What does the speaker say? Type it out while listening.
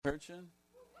Church in.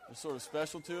 They're sort of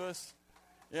special to us.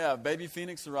 Yeah, baby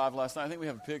Phoenix arrived last night. I think we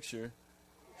have a picture.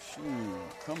 Shoot,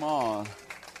 come on.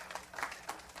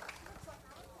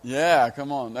 Yeah,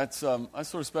 come on. That's sort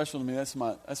of special to me. That's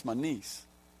my niece.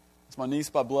 It's my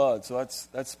niece by blood, so that's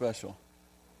special.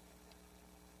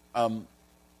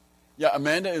 Yeah,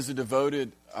 Amanda is a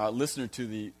devoted listener to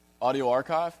the audio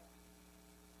archive,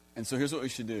 and so here's what we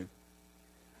should do.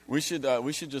 We should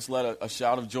just let a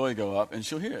shout of joy go up, and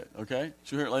she'll hear it, okay?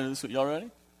 She'll hear it later this week. Y'all ready?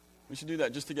 We should do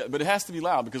that just to get, but it has to be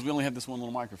loud because we only have this one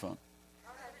little microphone.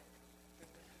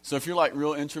 So if you're like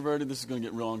real introverted, this is going to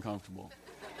get real uncomfortable.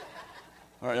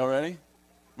 All right, y'all ready?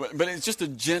 But it's just a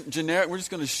generic, we're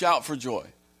just going to shout for joy.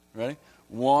 Ready?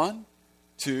 1,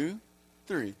 2,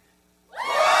 3.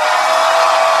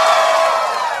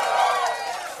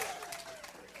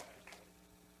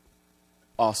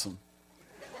 Awesome.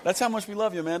 That's how much we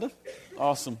love you, Amanda.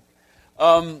 Awesome.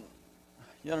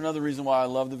 Yet another reason why I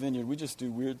love the Vineyard. We just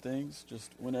do weird things,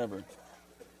 just whenever.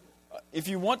 If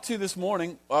you want to this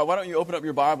morning, why don't you open up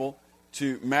your Bible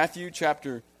to Matthew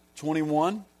chapter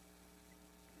 21.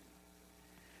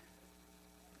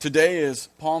 Today is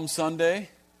Palm Sunday.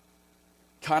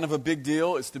 Kind of a big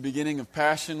deal. It's the beginning of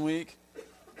Passion Week,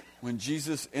 when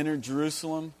Jesus entered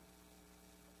Jerusalem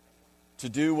to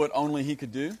do what only he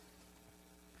could do.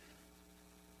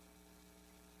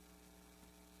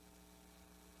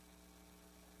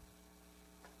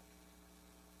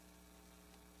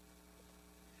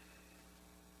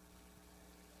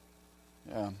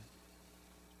 Yeah.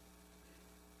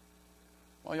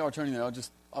 While y'all are turning there, I'll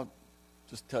just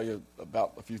tell you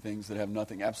about a few things that have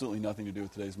absolutely nothing to do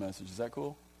with today's message. Is that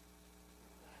cool?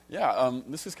 Yeah.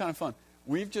 This is kind of fun.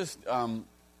 We've just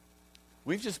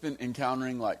been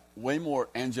encountering like way more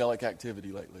angelic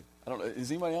activity lately. I don't know.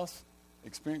 Has anybody else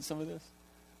experienced some of this?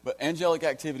 But angelic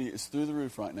activity is through the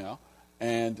roof right now.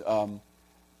 And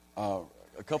a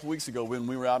couple weeks ago, when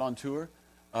we were out on tour,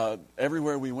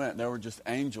 everywhere we went, there were just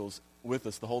angels with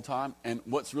us the whole time. And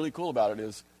what's really cool about it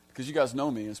is, because you guys know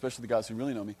me, especially the guys who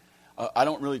really know me, I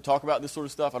don't really talk about this sort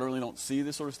of stuff. I really don't see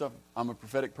this sort of stuff. I'm a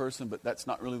prophetic person, but that's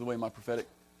not really the way my prophetic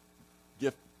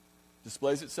gift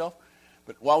displays itself.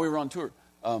 But while we were on tour,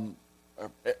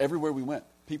 everywhere we went,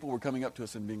 people were coming up to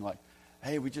us and being like,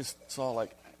 "Hey, we just saw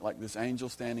like this angel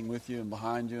standing with you and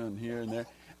behind you and here and there."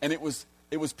 And it was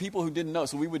people who didn't know.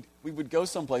 So we would go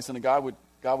someplace and God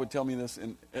would tell me this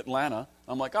in Atlanta.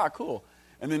 I'm like, cool.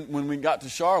 And then when we got to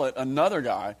Charlotte, another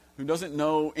guy who doesn't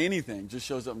know anything just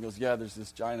shows up and goes, "Yeah, there's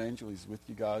this giant angel. He's with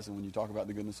you guys. And when you talk about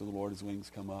the goodness of the Lord, his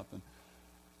wings come up."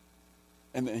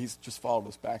 And then he's just followed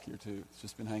us back here too. It's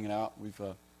just been hanging out. We've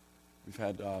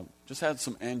had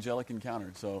some angelic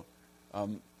encounters. So I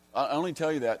only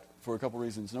tell you that for a couple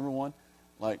reasons. Number one,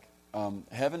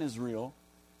 heaven is real,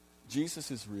 Jesus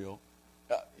is real,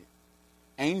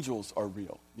 angels are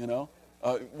real. You know.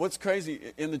 What's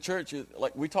crazy in the church is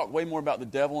we talk way more about the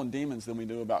devil and demons than we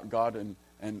do about God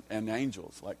and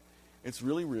angels. It's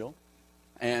really real,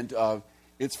 and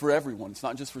it's for everyone. It's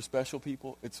not just for special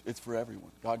people. It's for everyone.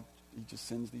 God, he just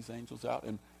sends these angels out,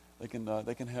 and they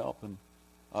can help. And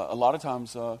a lot of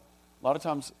times,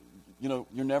 you're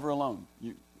never alone.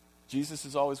 Jesus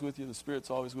is always with you. The Spirit's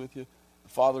always with you. The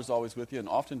Father's always with you, and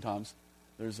oftentimes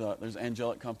there's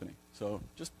angelic company. So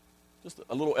just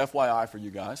a little FYI for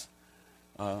you guys.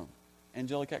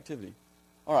 Angelic activity.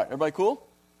 All right, everybody cool?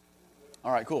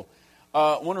 All right, cool.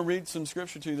 I want to read some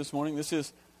scripture to you this morning. This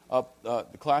is the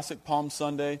classic Palm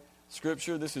Sunday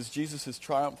scripture. This is Jesus'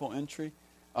 triumphal entry.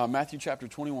 Matthew chapter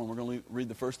 21. We're going to read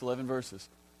the first 11 verses.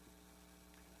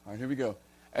 All right, here we go.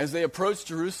 As they approached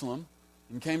Jerusalem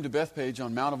and came to Bethphage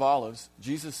on Mount of Olives,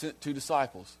 Jesus sent 2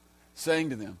 disciples, saying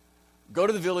to them, "Go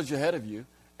to the village ahead of you,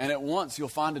 and at once you'll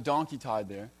find a donkey tied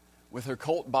there, with her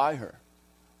colt by her.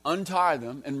 Untie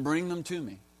them and bring them to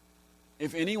me.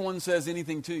 If anyone says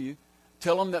anything to you,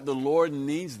 tell him that the Lord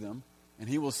needs them, and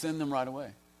he will send them right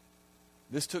away."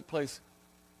 This took place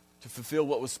to fulfill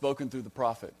what was spoken through the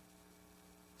prophet.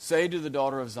 "Say to the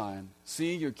daughter of Zion,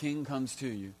 see, your king comes to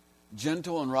you,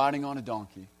 gentle and riding on a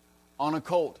donkey, on a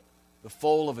colt, the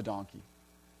foal of a donkey."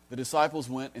 The disciples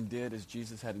went and did as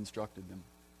Jesus had instructed them.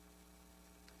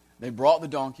 They brought the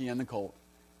donkey and the colt.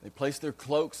 They placed their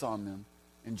cloaks on them,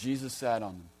 and Jesus sat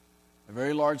on them. A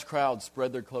very large crowd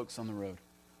spread their cloaks on the road,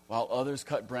 while others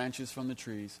cut branches from the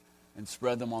trees and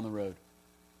spread them on the road.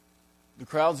 The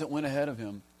crowds that went ahead of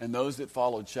him and those that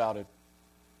followed shouted,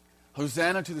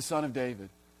 "Hosanna to the Son of David!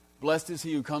 Blessed is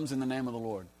he who comes in the name of the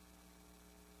Lord!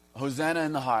 Hosanna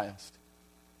in the highest!"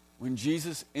 When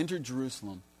Jesus entered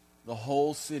Jerusalem, the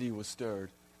whole city was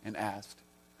stirred and asked,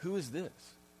 "Who is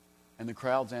this?" And the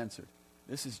crowds answered,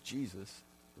 "This is Jesus,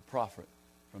 the prophet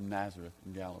from Nazareth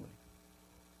in Galilee.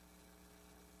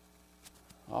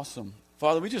 Awesome.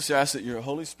 Father, we just ask that your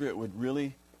Holy Spirit would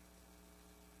really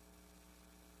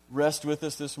rest with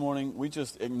us this morning. We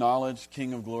just acknowledge,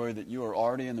 King of Glory, that you are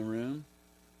already in the room.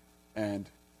 And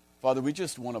Father, we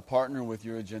just want to partner with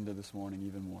your agenda this morning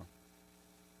even more.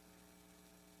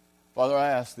 Father, I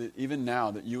ask that even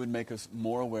now that you would make us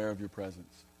more aware of your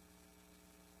presence,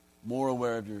 more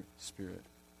aware of your Spirit.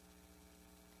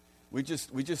 We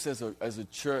just as a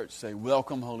church say,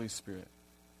 welcome, Holy Spirit.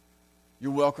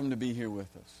 You're welcome to be here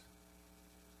with us.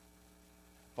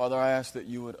 Father, I ask that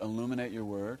you would illuminate your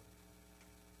word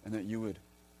and that you would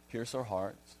pierce our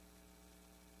hearts,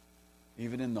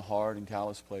 even in the hard and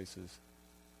callous places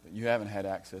that you haven't had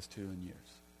access to in years.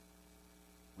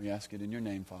 We ask it in your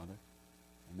name, Father.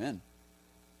 Amen.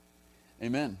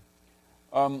 Amen.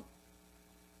 All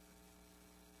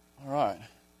right.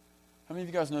 How many of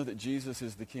you guys know that Jesus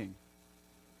is the King?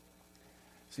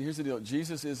 See, here's the deal.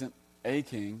 Jesus isn't a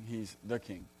king, he's the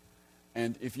King.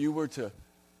 And if you were to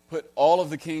put all of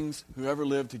the kings who ever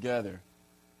lived together,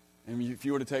 and if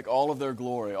you were to take all of their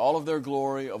glory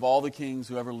of all the kings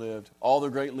who ever lived, all the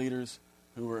great leaders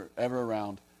who were ever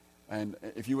around, and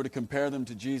if you were to compare them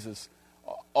to Jesus,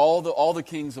 all the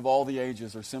kings of all the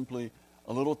ages are simply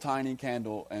a little tiny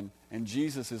candle, and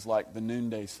Jesus is like the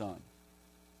noonday sun.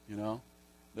 You know?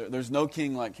 There's no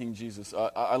king like King Jesus.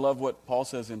 I love what Paul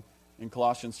says in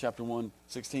Colossians chapter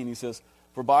 1:16. He says,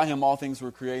 "For by him all things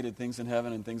were created, things in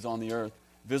heaven and things on the earth,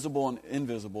 visible and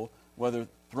invisible, whether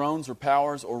thrones or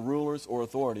powers or rulers or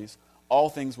authorities, all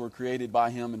things were created by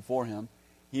him and for him.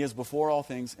 He is before all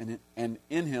things, and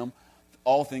in him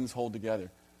all things hold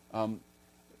together."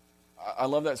 I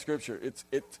love that scripture.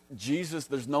 It's Jesus,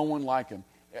 there's no one like him.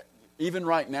 Even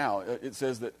right now, it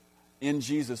says that in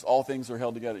Jesus, all things are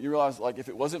held together. You realize, like, if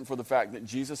it wasn't for the fact that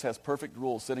Jesus has perfect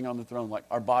rule sitting on the throne, like,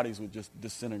 our bodies would just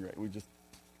disintegrate. We'd just,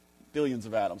 billions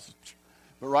of atoms.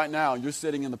 But right now, you're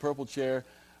sitting in the purple chair,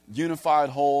 unified,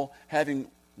 whole, having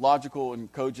logical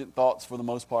and cogent thoughts for the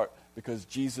most part, because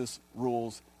Jesus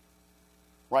rules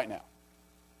right now.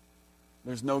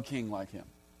 There's no king like him.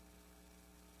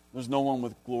 There's no one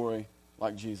with glory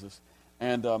like Jesus.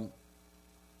 And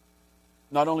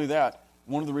not only that,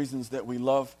 one of the reasons that we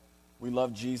love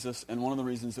Jesus, and one of the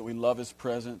reasons that we love his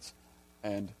presence,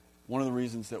 and one of the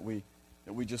reasons that we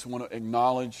just want to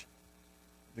acknowledge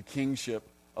the kingship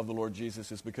of the Lord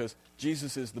Jesus is because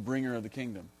Jesus is the bringer of the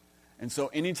kingdom. And so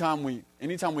anytime we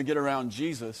get around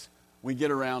Jesus, we get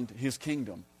around his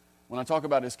kingdom. When I talk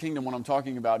about his kingdom, what I'm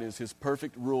talking about is his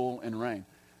perfect rule and reign.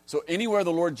 So anywhere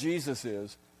the Lord Jesus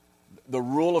is, the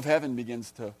rule of heaven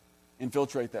begins to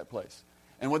infiltrate that place.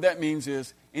 And what that means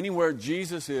is anywhere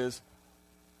Jesus is,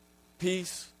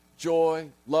 peace, joy,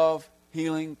 love,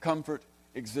 healing, comfort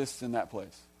exists in that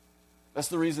place. That's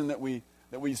the reason that we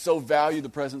so value the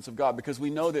presence of God, because we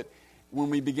know that when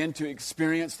we begin to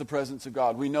experience the presence of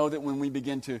God, we know that when we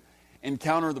begin to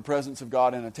encounter the presence of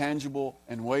God in a tangible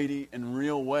and weighty and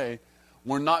real way,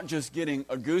 we're not just getting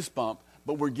a goosebump,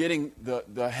 but we're getting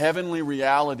the heavenly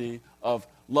reality of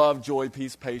love, joy,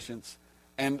 peace, patience,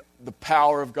 and the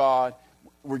power of God.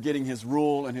 We're getting his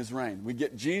rule and his reign. We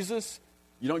get Jesus.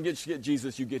 You don't get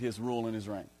Jesus, you get his rule and his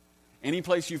reign. Any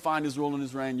place you find his rule and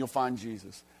his reign, you'll find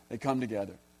Jesus. They come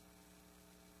together.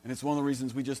 And it's one of the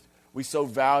reasons we so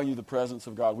value the presence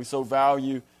of God. We so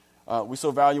value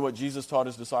what Jesus taught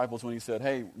his disciples when he said,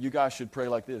 "Hey, you guys should pray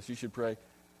like this. You should pray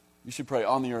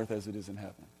on the earth as it is in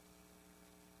heaven."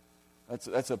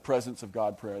 That's a presence of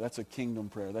God prayer. That's a kingdom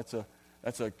prayer. That's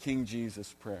a King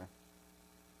Jesus prayer.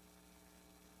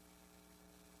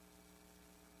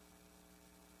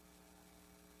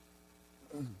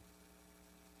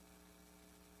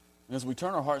 And as we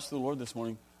turn our hearts to the Lord this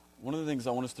morning, one of the things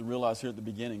I want us to realize here at the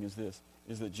beginning is this,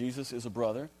 is that Jesus is a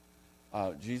brother.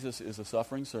 Jesus is a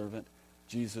suffering servant.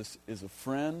 Jesus is a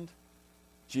friend.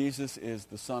 Jesus is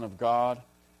the Son of God.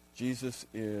 Jesus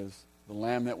is the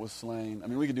Lamb that was slain. I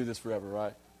mean, we could do this forever,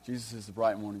 right? Jesus is the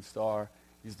bright morning star.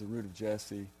 He's the root of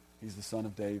Jesse. He's the Son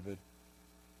of David.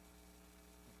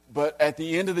 But at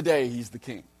the end of the day, he's the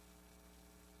King.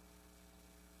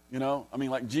 You know? I mean,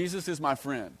 like, Jesus is my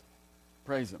friend.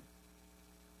 Praise him.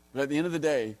 But at the end of the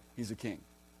day, he's a king.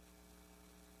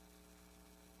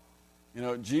 You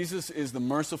know, Jesus is the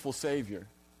merciful Savior.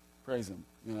 Praise him,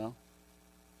 you know.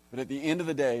 But at the end of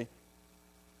the day,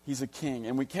 he's a king,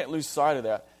 and we can't lose sight of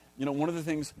that. You know, one of the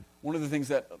things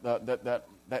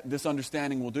that this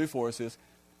understanding will do for us is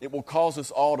it will cause us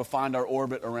all to find our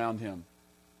orbit around him.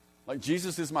 Like,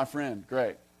 Jesus is my friend,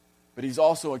 great. But he's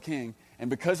also a king, and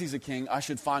because he's a king, I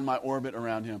should find my orbit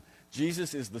around him.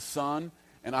 Jesus is the sun,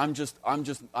 and I'm just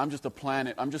a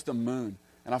planet. I'm just a moon.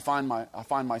 and I find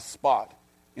my spot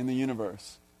in the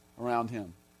universe around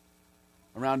him,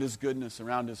 around his goodness,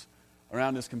 around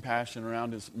his compassion,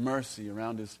 around his mercy,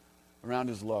 around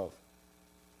his love.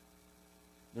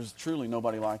 There's truly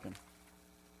nobody like him.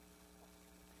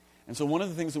 And so one of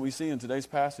the things that we see in today's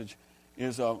passage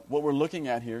is what we're looking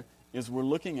at here is we're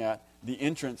looking at the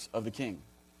entrance of the king.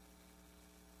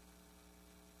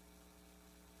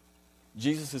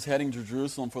 Jesus is heading to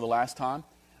Jerusalem for the last time.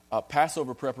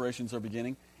 Passover preparations are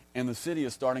beginning, and the city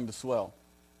is starting to swell.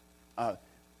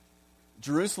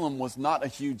 Jerusalem was not a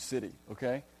huge city,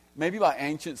 okay? Maybe by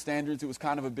ancient standards it was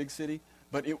kind of a big city,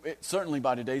 but it certainly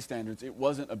by today's standards it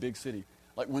wasn't a big city.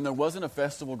 Like when there wasn't a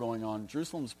festival going on,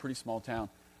 Jerusalem was a pretty small town,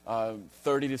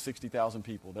 30 to 60,000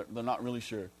 people. They're not really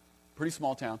sure. Pretty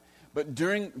small town. But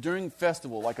during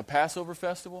festival, like a Passover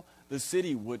festival, the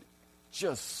city would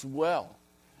just swell.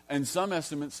 And some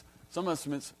estimates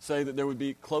say that there would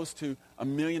be close to 1.5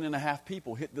 million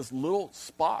people hit this little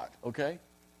spot, okay?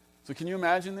 So can you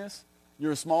imagine this?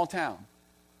 You're a small town,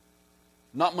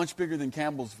 not much bigger than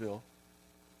Campbellsville,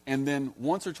 and then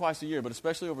once or twice a year, but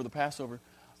especially over the Passover,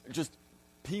 just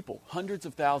people, hundreds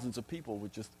of thousands of people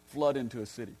would just flood into a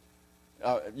city.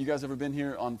 You guys ever been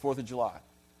here on 4th of July?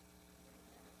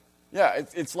 Yeah,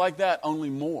 it's like that, only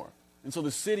more. And so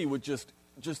the city would just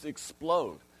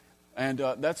explode. And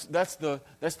that's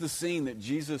the scene that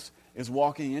Jesus is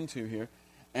walking into here.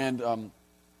 And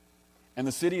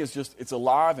the city is it's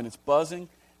alive and it's buzzing.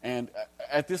 And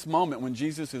at this moment when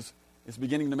Jesus is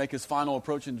beginning to make his final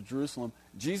approach into Jerusalem,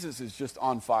 Jesus is just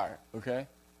on fire, okay?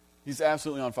 He's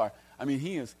absolutely on fire. I mean,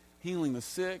 he is healing the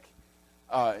sick.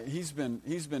 He's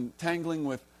been tangling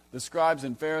with the scribes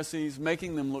and Pharisees,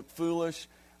 making them look foolish.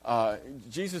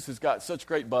 Jesus has got such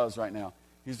great buzz right now.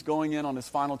 He's going in on his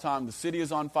final time. The city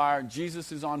is on fire.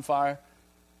 Jesus is on fire.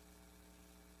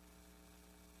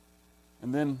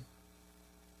 And then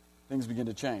things begin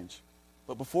to change.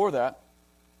 But before that,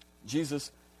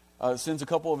 Jesus sends a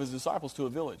couple of his disciples to a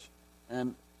village.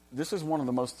 And this is one of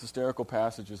the most hysterical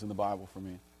passages in the Bible for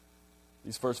me.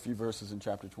 These first few verses in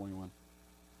chapter 21.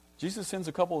 Jesus sends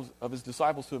a couple of his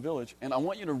disciples to a village, and I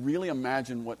want you to really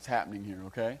imagine what's happening here,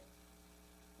 okay?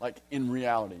 Like in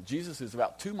reality. Jesus is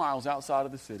about 2 miles outside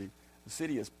of the city. The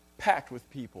city is packed with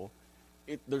people.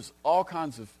 There's all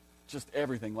kinds of just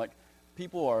everything. Like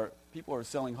people are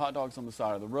selling hot dogs on the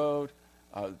side of the road.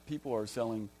 People are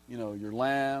selling, your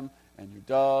lamb and your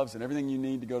doves and everything you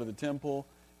need to go to the temple.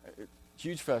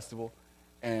 Huge festival.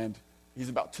 And he's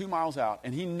about 2 miles out,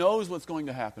 and he knows what's going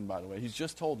to happen, by the way. He's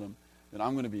just told them that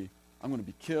I'm going to be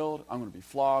killed, I'm going to be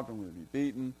flogged, I'm going to be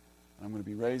beaten, and I'm going to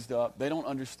be raised up. They don't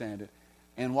understand it.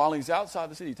 And while he's outside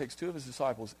the city, he takes 2 of his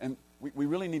disciples, and we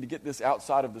really need to get this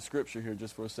outside of the scripture here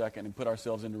just for a second and put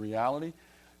ourselves into reality.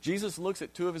 Jesus looks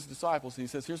at 2 of his disciples, and he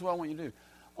says, here's what I want you to do.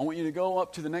 I want you to go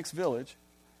up to the next village,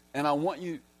 and I want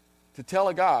you to tell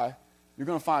a guy, you're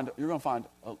going to find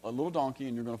a little donkey,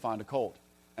 and you're going to find a colt.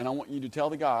 And I want you to tell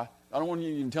the guy, I don't want you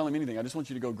to even tell him anything. I just want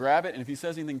you to go grab it, and if he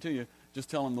says anything to you, just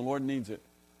tell him the Lord needs it,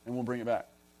 and we'll bring it back.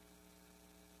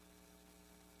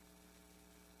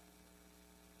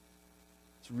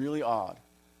 It's really odd.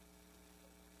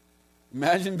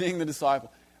 Imagine being the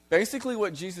disciple. Basically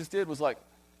what Jesus did was like,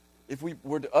 if we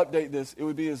were to update this, it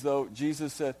would be as though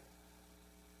Jesus said,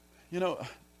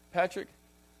 Patrick,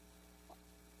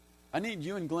 I need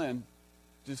you and Glenn,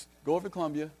 just go over to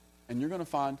Columbia, and you're going to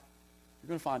find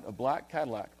a black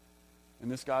Cadillac in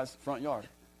this guy's front yard.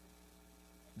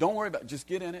 Don't worry about it. Just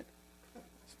get in it.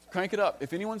 Crank it up.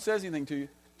 If anyone says anything to you,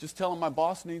 just tell them my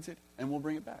boss needs it, and we'll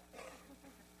bring it back.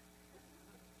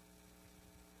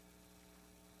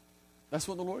 That's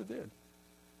what the Lord did.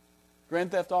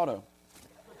 Grand Theft Auto.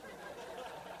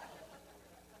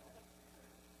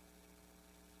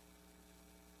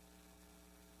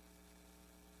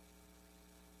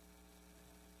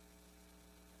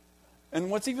 And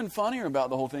what's even funnier about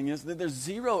the whole thing is that there's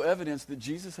zero evidence that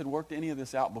Jesus had worked any of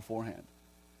this out beforehand.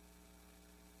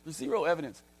 There's zero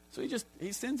evidence. So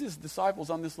he sends his disciples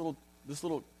on this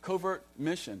little covert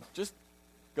mission. Just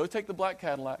go take the black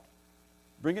Cadillac,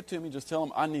 bring it to me, just tell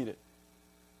them I need it.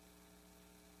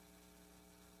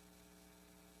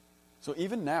 So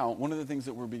even now, one of the things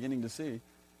that we're beginning to see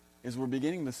is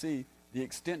the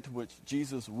extent to which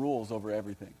Jesus rules over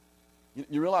everything.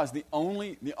 You realize the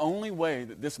only way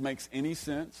that this makes any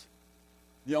sense,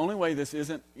 the only way this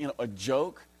isn't a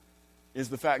joke, is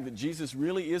the fact that Jesus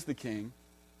really is the king,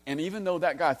 and even though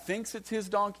that guy thinks it's his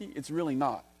donkey, it's really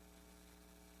not.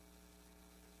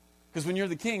 Because when you're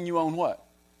the king, you own what?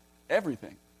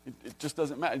 Everything. It just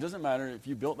doesn't matter. It doesn't matter if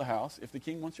you built the house. If the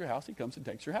king wants your house, he comes and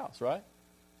takes your house, right?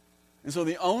 And so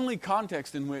the only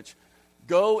context in which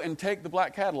go and take the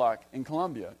black Cadillac in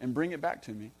Colombia and bring it back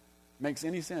to me makes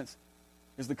any sense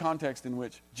is the context in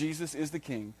which Jesus is the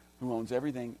king who owns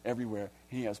everything, everywhere.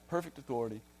 He has perfect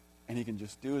authority, and he can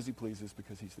just do as he pleases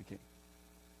because he's the king.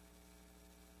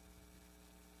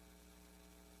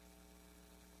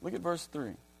 Look at verse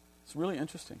 3. It's really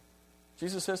interesting.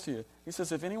 Jesus says to you, he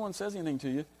says, if anyone says anything to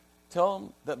you, tell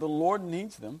them that the Lord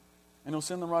needs them, and he'll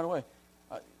send them right away.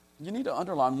 You need to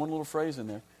underline one little phrase in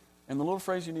there. And the little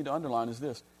phrase you need to underline is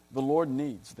this: the Lord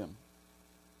needs them.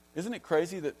 Isn't it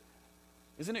crazy that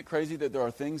there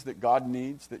are things that God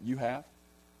needs that you have?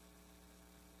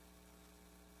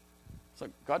 It's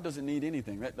like God doesn't need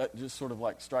anything. That just sort of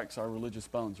like strikes our religious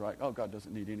bones, right? Oh, God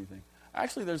doesn't need anything.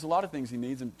 Actually, there's a lot of things he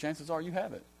needs, and chances are you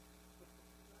have it.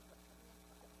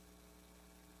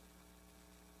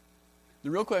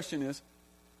 The real question is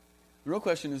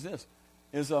this: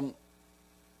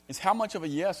 is how much of a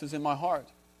yes is in my heart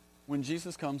when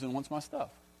Jesus comes and wants my stuff?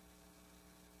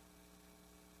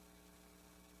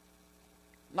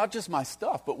 Not just my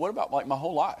stuff, but what about like my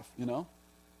whole life, you know?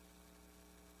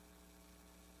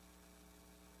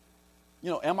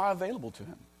 Am I available to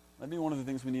him? That'd be one of the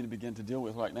things we need to begin to deal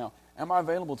with right now. Am I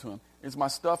available to him? Is my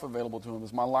stuff available to him?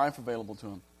 Is my life available to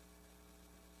him?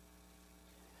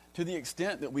 To the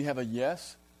extent that we have a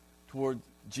yes toward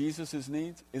Jesus'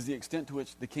 needs is the extent to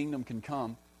which the kingdom can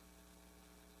come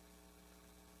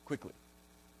quickly.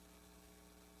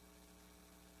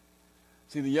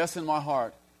 See, the yes in my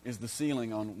heart is the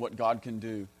ceiling on what God can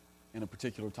do in a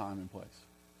particular time and place.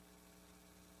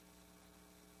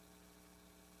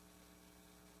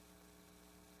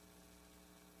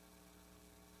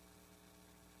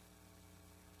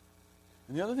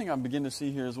 And the other thing I begin to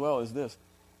see here as well is this,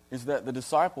 is that the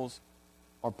disciples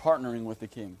are partnering with the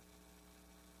king.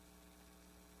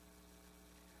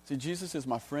 See, Jesus is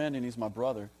my friend and he's my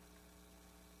brother.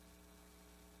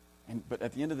 But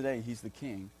at the end of the day, he's the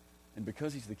king. And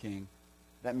because he's the king,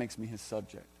 that makes me his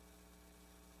subject.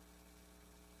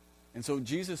 And so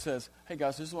Jesus says, hey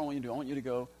guys, this is what I want you to do. I want you to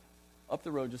go up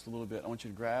the road just a little bit. I want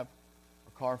you to grab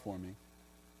a car for me.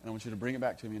 And I want you to bring it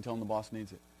back to me and tell him the boss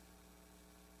needs it.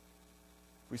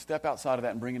 If we step outside of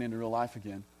that and bring it into real life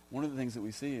again, one of the things that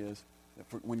we see is that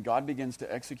when God begins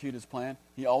to execute his plan,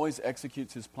 he always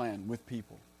executes his plan with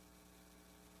people.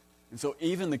 And so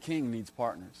even the king needs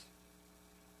partners.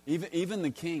 Even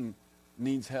the king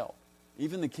needs help.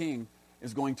 Even the king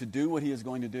is going to do what he is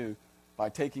going to do by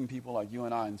taking people like you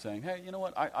and I and saying, hey, you know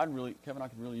what, Kevin, I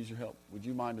could really use your help. Would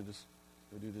you mind to just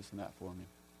go do this and that for me?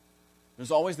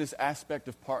 There's always this aspect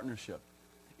of partnership.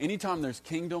 Anytime there's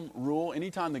kingdom rule,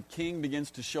 anytime the king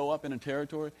begins to show up in a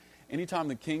territory, anytime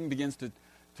the king begins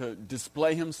to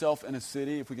display himself in a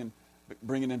city, if we can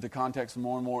bring it into context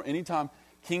more and more, anytime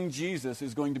King Jesus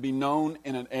is going to be known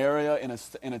in an area,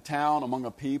 in a town, among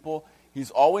a people, he's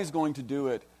always going to do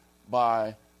it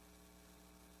by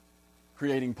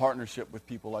creating partnership with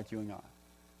people like you and I.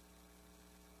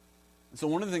 And so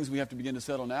one of the things we have to begin to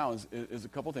settle now is a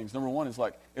couple things. Number one is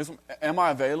like, am I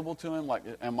available to him? Like,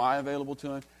 am I available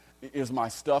to him? Is my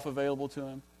stuff available to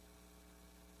him?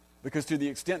 Because to the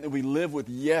extent that we live with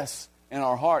yes in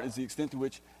our heart is the extent to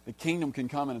which the kingdom can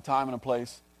come in a time and a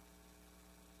place.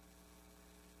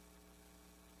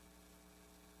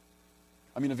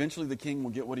 I mean, eventually the king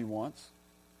will get what he wants.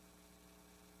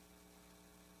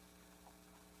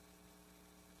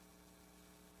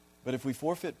 But if we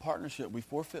forfeit partnership, we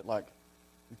forfeit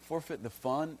the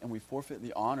fun and we forfeit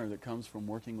the honor that comes from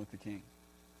working with the king.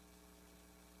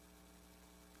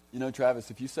 You know, Travis,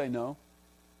 if you say no,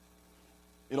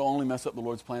 it'll only mess up the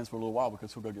Lord's plans for a little while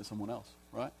because he'll go get someone else,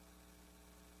 right?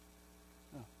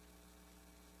 No.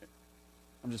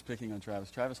 I'm just picking on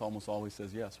Travis. Travis almost always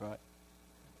says yes, right?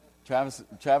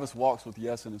 Travis walks with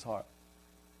yes in his heart.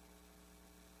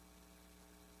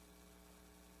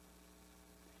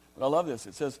 But I love this.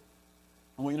 It says,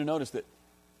 I want you to notice that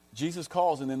Jesus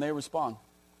calls and then they respond.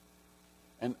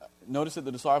 And notice that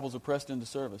the disciples are pressed into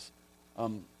service.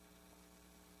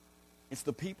 It's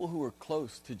the people who are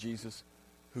close to Jesus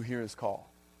who hear his call.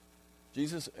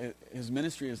 Jesus, his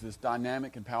ministry is this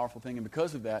dynamic and powerful thing, and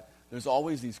because of that, there's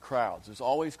always these crowds. There's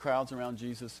always crowds around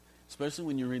Jesus, especially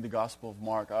when you read the Gospel of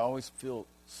Mark. I always feel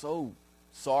so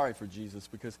sorry for Jesus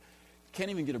because you can't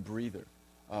even get a breather.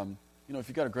 If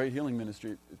you've got a great healing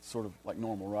ministry, it's sort of like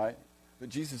normal, right? But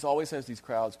Jesus always has these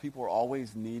crowds. People are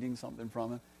always needing something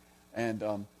from him.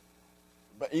 And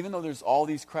but even though there's all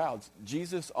these crowds,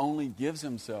 Jesus only gives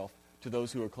himself to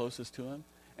those who are closest to him.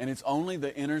 And it's only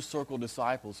the inner circle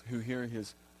disciples who hear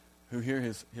his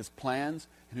plans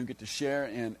and who get to share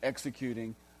in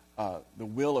executing the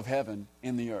will of heaven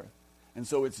in the earth. And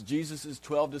so it's Jesus'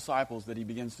 12 disciples that he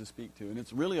begins to speak to. And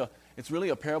it's really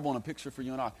a parable and a picture for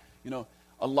you and I. You know,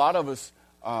 a lot of us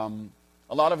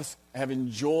have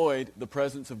enjoyed the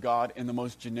presence of God in the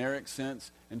most generic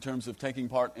sense in terms of taking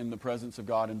part in the presence of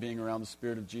God and being around the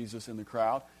Spirit of Jesus in the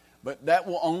crowd. But that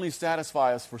will only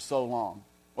satisfy us for so long,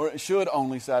 or it should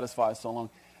only satisfy us so long.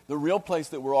 The real place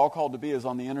that we're all called to be is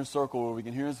on the inner circle where we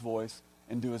can hear his voice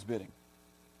and do his bidding.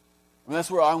 I mean,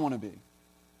 that's where I want to be.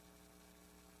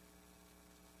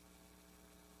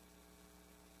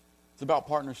 It's about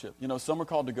partnership. You know, some are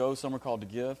called to go, some are called to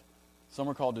give, some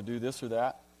are called to do this or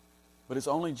that. But it's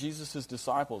only Jesus'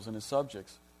 disciples and his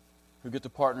subjects who get to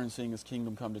partner in seeing his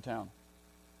kingdom come to town.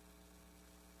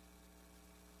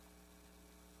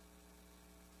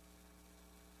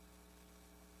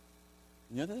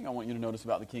 And the other thing I want you to notice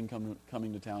about the king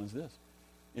coming to town is this,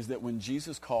 is that when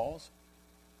Jesus calls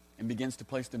and begins to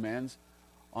place demands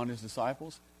on his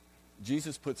disciples,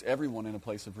 Jesus puts everyone in a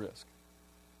place of risk,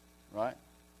 right?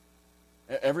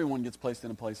 Everyone gets placed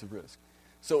in a place of risk.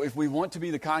 So if we want to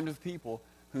be the kind of people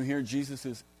who hear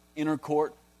Jesus' inner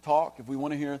court talk, if we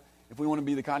want to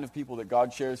be the kind of people that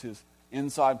God shares his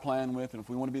inside plan with, and if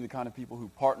we want to be the kind of people who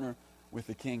partner with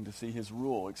the king to see his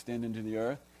rule extend into the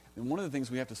earth, then one of the things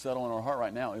we have to settle in our heart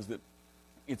right now is that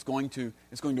it's going to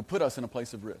put us in a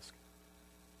place of risk.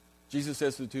 Jesus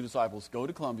says to the two disciples, go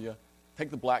to Columbia,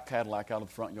 take the black Cadillac out of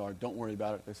the front yard, don't worry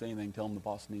about it. If they say anything, tell them the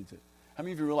boss needs it. How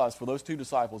many of you realize for those two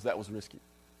disciples that was risky?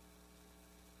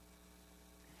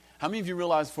 How many of you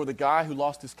realize for the guy who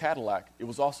lost his Cadillac, it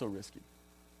was also risky?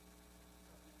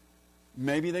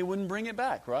 Maybe they wouldn't bring it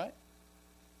back, right?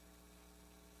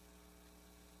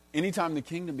 Anytime the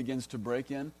kingdom begins to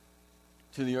break in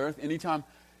to the earth,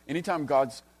 anytime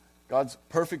God's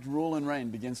perfect rule and reign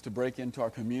begins to break into our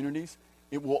communities,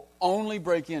 it will only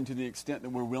break in to the extent that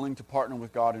we're willing to partner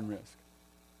with God in risk.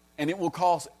 And it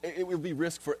will be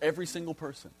risk for every single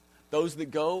person. Those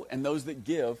that go and those that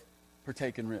give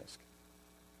partake in risk.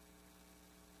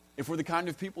 If we're the kind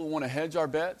of people who want to hedge our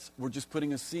bets, we're just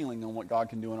putting a ceiling on what God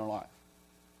can do in our life.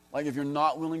 Like if you're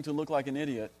not willing to look like an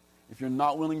idiot, if you're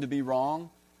not willing to be wrong,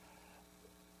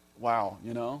 wow,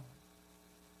 you know.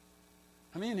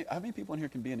 How many people in here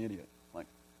can be an idiot? Like,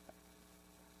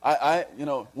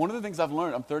 one of the things I've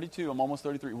learned, I'm 32, I'm almost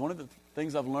 33. One of the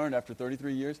things I've learned after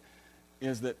 33 years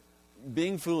is that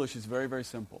being foolish is very, very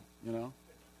simple, you know.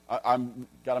 I've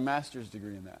got a master's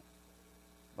degree in that.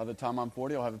 By the time I'm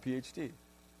 40, I'll have a PhD.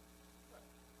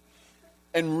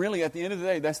 And really, at the end of the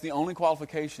day, that's the only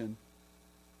qualification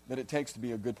that it takes to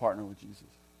be a good partner with Jesus.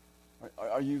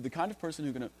 Are you the kind of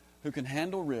person who can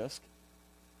handle risk?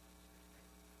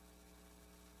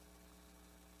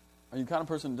 Are you the kind of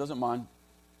person who doesn't mind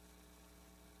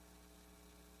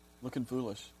looking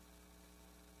foolish?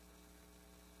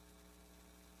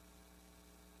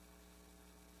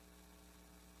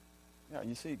 Yeah,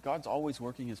 you see, God's always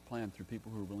working his plan through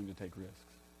people who are willing to take risks.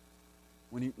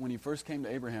 When he first came to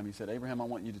Abraham, he said, Abraham, I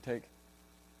want you to take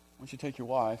your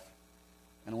wife,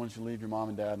 and I want you to leave your mom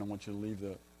and dad, and I want you to leave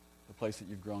the place that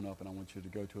you've grown up, and I want you to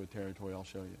go to a territory I'll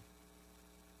show you.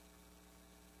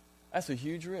 That's a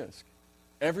huge risk.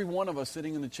 Every one of us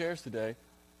sitting in the chairs today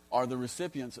are the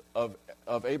recipients of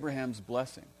Abraham's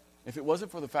blessing. If it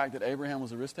wasn't for the fact that Abraham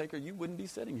was a risk taker, you wouldn't be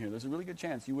sitting here. There's a really good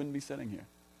chance you wouldn't be sitting here.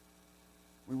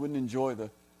 We wouldn't enjoy the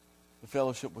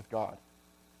fellowship with God.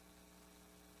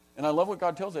 And I love what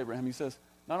God tells Abraham. He says,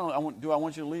 not only do I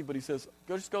want you to leave, but he says,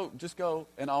 just go,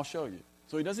 and I'll show you.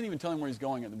 So he doesn't even tell him where he's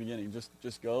going at the beginning.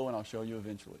 Just go, and I'll show you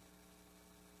eventually.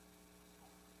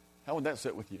 How would that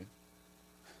sit with you?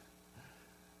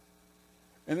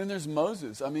 And then there's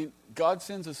Moses. I mean, God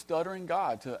sends a stuttering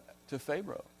guy to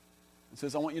Pharaoh and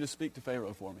says, I want you to speak to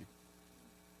Pharaoh for me.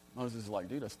 Moses is like,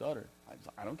 dude, I stutter.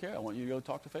 I don't care. I want you to go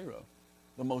talk to Pharaoh.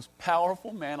 The most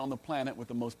powerful man on the planet with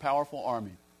the most powerful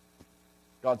army.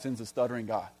 God sends a stuttering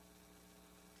guy.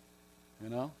 You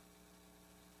know?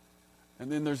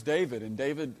 And then there's David, and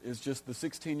David is just the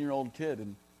 16-year-old kid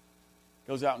and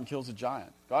goes out and kills a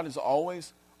giant. God is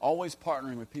always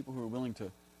partnering with people who are willing to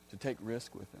take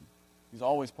risk with him. He's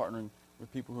always partnering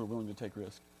with people who are willing to take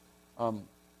risk.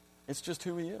 It's just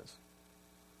who he is.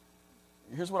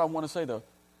 Here's what I want to say, though.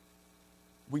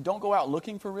 We don't go out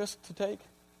looking for risk to take.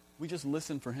 We just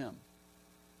listen for him.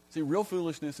 See, real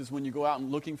foolishness is when you go out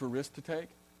and looking for risk to take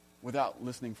without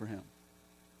listening for him.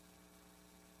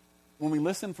 When we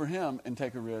listen for him and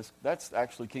take a risk, that's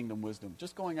actually kingdom wisdom.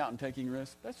 Just going out and taking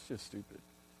risks, that's just stupid.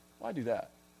 Why do that?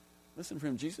 Listen for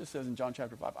him. Jesus says in John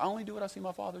chapter 5, I only do what I see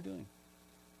my Father doing.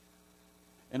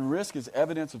 And risk is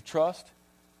evidence of trust,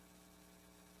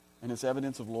 and it's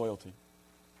evidence of loyalty.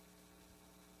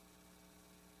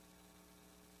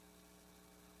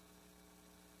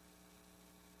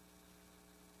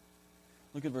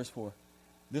 Look at verse 4.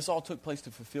 This all took place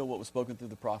to fulfill what was spoken through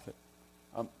the prophet.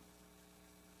 One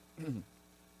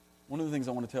of the things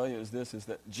I want to tell you is this, is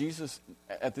that Jesus,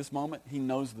 at this moment, he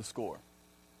knows the score.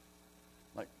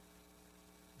 Like,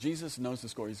 Jesus knows the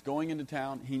score. He's going into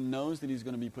town. He knows that he's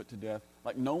going to be put to death.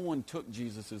 Like, no one took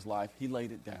Jesus' life. He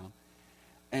laid it down.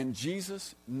 And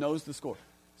Jesus knows the score.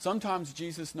 Sometimes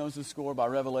Jesus knows the score by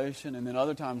revelation, and then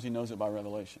other times he knows it by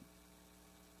revelation.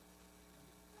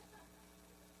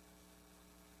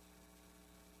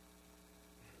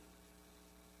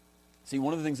 See,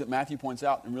 one of the things that Matthew points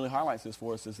out and really highlights this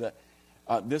for us is that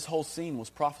this whole scene was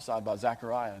prophesied by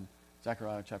Zechariah in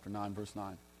Zechariah chapter 9, verse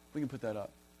 9. We can put that up.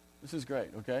 This is great,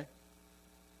 okay?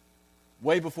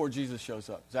 Way before Jesus shows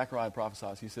up, Zechariah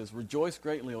prophesies. He says, "Rejoice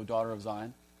greatly, O daughter of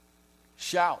Zion.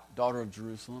 Shout, daughter of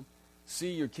Jerusalem.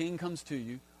 See, your king comes to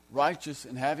you, righteous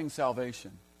and having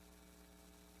salvation,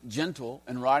 gentle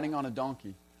and riding on a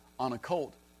donkey, on a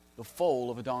colt, the foal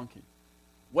of a donkey."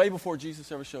 Way before Jesus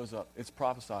ever shows up, it's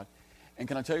prophesied. And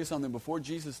can I tell you something? Before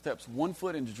Jesus steps one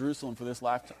foot into Jerusalem for this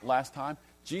last time,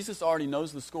 Jesus already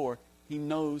knows the score. He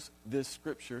knows this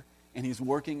scripture, and he's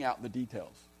working out the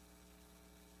details.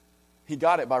 He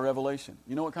got it by revelation.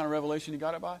 You know what kind of revelation he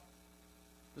got it by?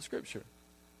 The scripture.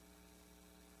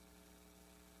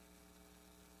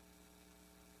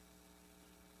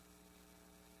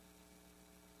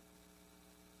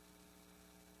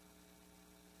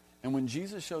 And when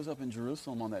Jesus shows up in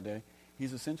Jerusalem on that day,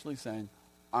 he's essentially saying,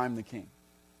 "I'm the king."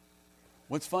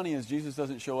 What's funny is Jesus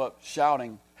doesn't show up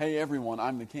shouting, "Hey everyone,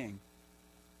 I'm the king."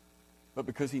 But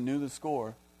because he knew the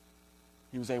score,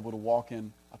 he was able to walk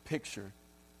in a picture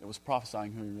that was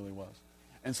prophesying who he really was.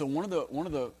 And so one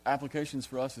of the applications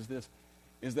for us is this,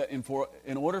 is that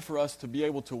in order for us to be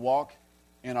able to walk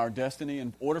in our destiny,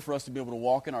 in order for us to be able to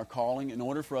walk in our calling, in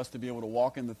order for us to be able to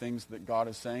walk in the things that God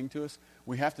is saying to us,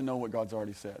 we have to know what God's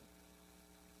already said.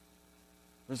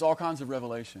 There's all kinds of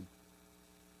revelation.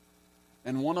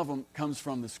 And one of them comes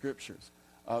from the scriptures.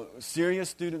 Serious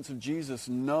students of Jesus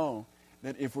know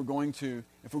that if we're going to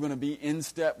be in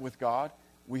step with God,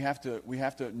 we have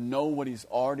to know what he's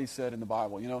already said in the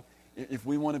Bible. You know, if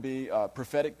we want to be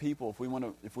prophetic people, if we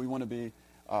want to be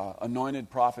anointed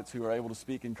prophets who are able to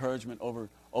speak encouragement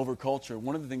over culture,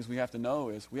 one of the things we have to know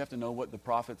is we have to know what the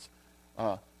prophets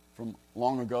from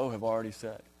long ago have already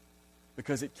said,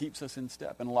 because it keeps us in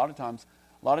step. And a lot of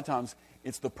times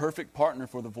it's the perfect partner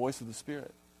for the voice of the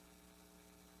Spirit.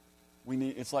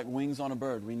 It's like wings on a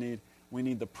bird. We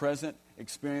need the present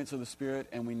experience of the Spirit,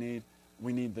 and we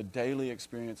need the daily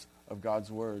experience of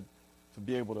God's Word to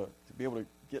be able to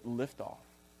get liftoff.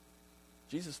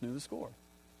 Jesus knew the score.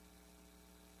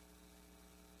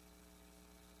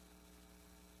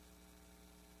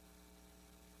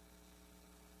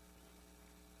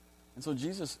 And so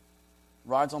Jesus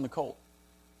rides on the colt.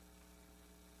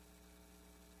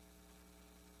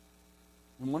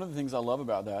 And one of the things I love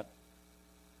about that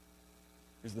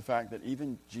is the fact that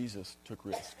even Jesus took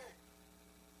risk.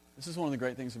 This is one of the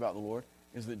great things about the Lord,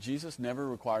 is that Jesus never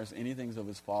requires anything of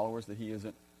his followers that he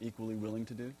isn't equally willing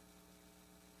to do.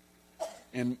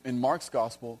 In Mark's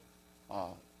gospel,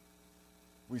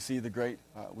 we see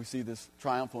this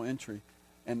triumphal entry,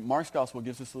 and Mark's gospel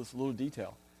gives us this little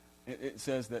detail. It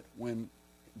says that when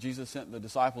Jesus sent the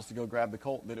disciples to go grab the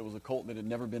colt, that it was a colt that had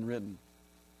never been ridden.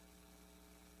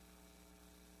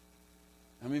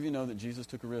 How many of you know that Jesus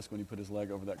took a risk when he put his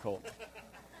leg over that colt?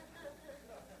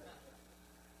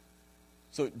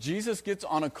 So Jesus gets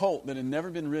on a colt that had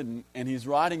never been ridden, and he's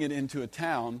riding it into a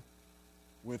town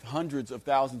with hundreds of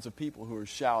thousands of people who are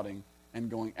shouting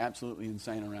and going absolutely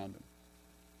insane around him.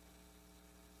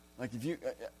 Like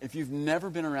if you've never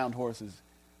been around horses,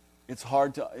 it's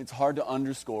hard to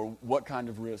underscore what kind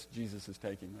of risk Jesus is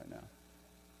taking right now.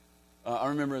 I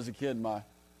remember as a kid,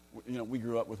 we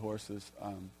grew up with horses.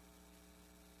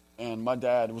 And my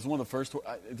dad was one of the first.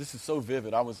 This is so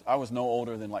vivid. I was no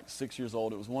older than like 6 years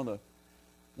old. It was one of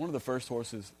the first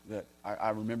horses that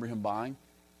I remember him buying,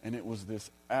 and it was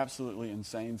this absolutely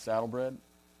insane saddlebred.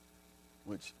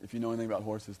 Which, if you know anything about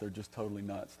horses, they're just totally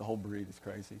nuts. The whole breed is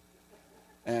crazy.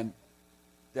 And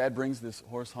Dad brings this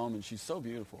horse home, and she's so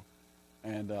beautiful.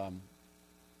 And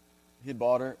he had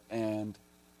bought her, and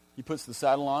he puts the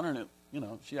saddle on her,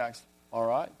 and she acts all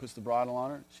right. Puts the bridle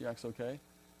on her, she acts okay,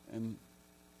 and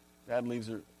Dad leaves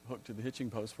her hooked to the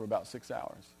hitching post for about 6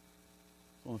 hours.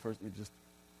 It's one of the first, we just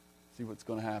see what's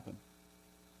going to happen.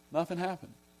 Nothing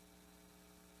happened.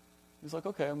 He's like,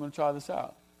 okay, I'm going to try this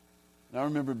out. And I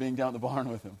remember being down at the barn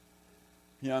with him.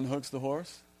 He unhooks the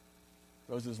horse,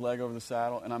 throws his leg over the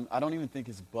saddle, and I don't even think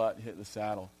his butt hit the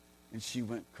saddle. And she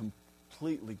went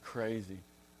completely crazy.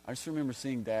 I just remember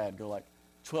seeing Dad go like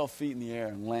 12 feet in the air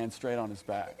and land straight on his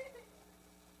back.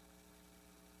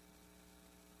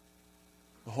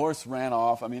 The horse ran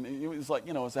off. I mean, it was like,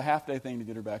 it's a half-day thing to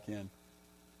get her back in.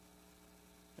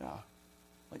 Yeah.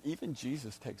 Like, even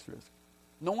Jesus takes risks.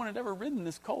 No one had ever ridden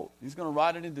this colt. He's going to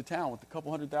ride it into town with a couple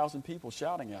 100,000 people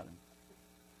shouting at him.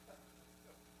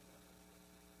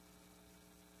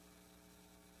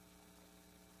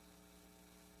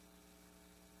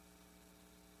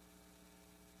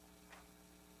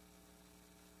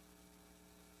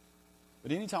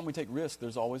 But anytime we take risks,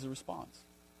 there's always a response.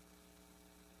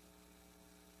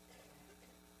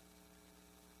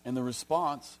 And the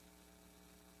response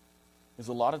is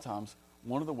a lot of times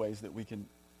one of the ways that we can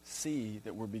see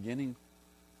that we're beginning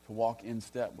to walk in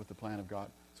step with the plan of God.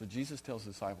 So Jesus tells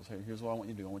his disciples, hey, here's what I want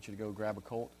you to do. I want you to go grab a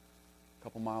colt a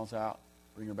couple miles out,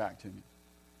 bring her back to me.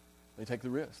 They take the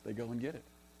risk. They go and get it.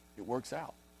 It works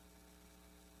out.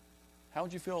 How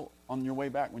would you feel on your way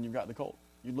back when you've got the colt?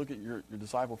 You look at your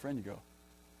disciple friend, you go,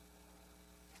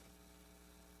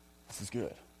 this is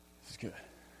good. This is good.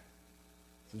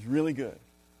 This is really good.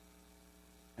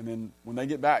 And then when they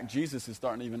get back, Jesus is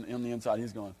starting even on the inside.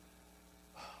 He's going,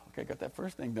 okay, got that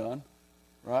first thing done,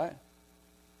 right?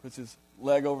 Puts his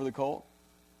leg over the colt.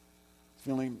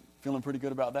 Feeling pretty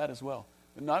good about that as well.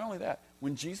 But not only that,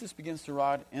 when Jesus begins to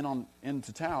ride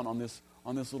into town on this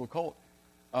little colt,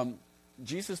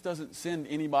 Jesus doesn't send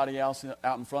anybody else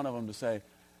out in front of him to say,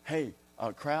 hey,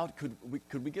 crowd,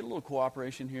 could we get a little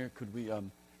cooperation here? Could we?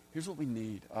 Here's what we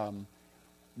need.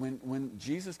 When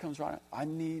Jesus comes riding, I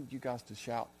need you guys to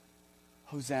shout,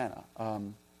 Hosanna.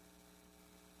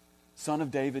 Son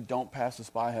of David, don't pass us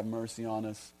by, have mercy on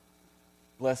us.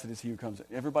 Blessed is he who comes.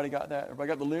 Everybody got that? Everybody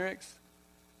got the lyrics?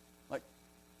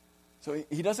 So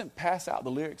he doesn't pass out the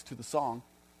lyrics to the song.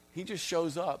 He just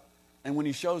shows up. And when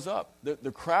he shows up,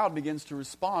 the crowd begins to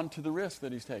respond to the risk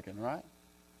that he's taken, right?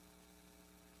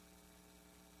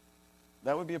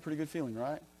 That would be a pretty good feeling,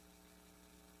 right?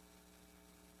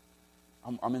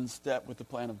 I'm in step with the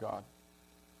plan of God.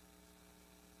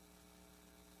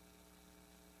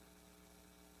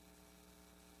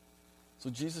 So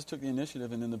Jesus took the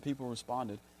initiative, and then the people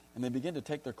responded, and they began to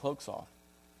take their cloaks off,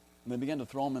 and they began to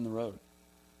throw them in the road.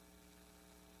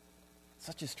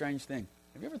 Such a strange thing.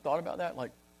 Have you ever thought about that? Like,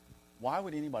 why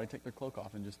would anybody take their cloak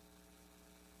off and just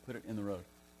put it in the road?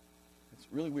 It's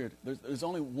really weird. There's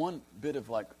only one bit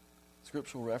of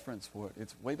scriptural reference for it.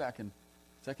 It's way back in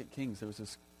 2 Kings. There was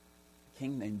this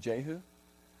king named Jehu,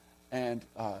 and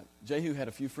Jehu had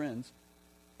a few friends,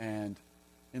 and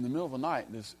in the middle of the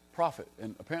night, this prophet,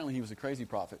 and apparently he was a crazy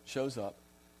prophet, shows up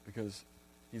because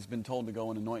he's been told to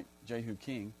go and anoint Jehu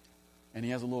king, and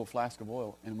he has a little flask of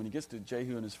oil, and when he gets to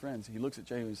Jehu and his friends, he looks at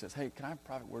Jehu and says, hey, can I have a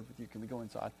private word with you? Can we go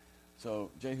inside?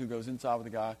 So Jehu goes inside with the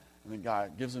guy, and the guy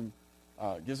gives him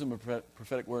a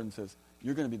prophetic word and says,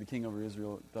 you're going to be the king over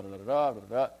Israel,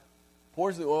 da-da-da-da-da-da-da,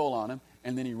 pours the oil on him,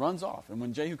 and then he runs off. And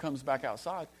when Jehu comes back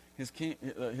outside,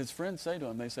 his friends say to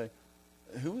him, they say,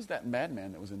 who was that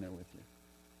madman that was in there with you?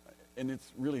 And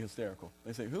it's really hysterical.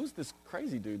 They say, who's this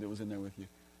crazy dude that was in there with you?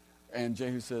 And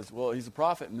Jehu says, well, he's a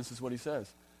prophet, and this is what he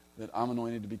says, that I'm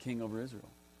anointed to be king over Israel.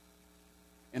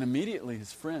 And immediately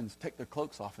his friends take their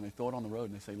cloaks off, and they throw it on the road,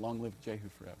 and they say, long live Jehu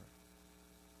forever.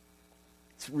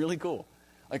 It's really cool.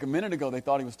 Like a minute ago, they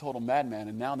thought he was a total madman,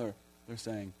 and now they're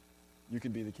saying, you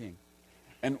can be the king.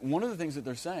 And one of the things that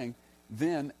they're saying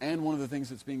then, and one of the things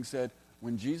that's being said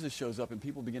when Jesus shows up and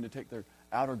people begin to take their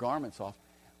outer garments off,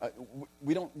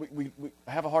 we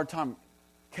have a hard time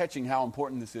catching how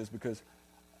important this is, because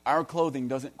our clothing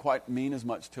doesn't quite mean as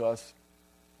much to us,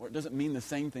 or it doesn't mean the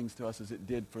same things to us as it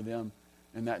did for them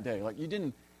in that day. Like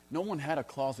no one had a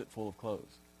closet full of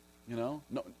clothes, No,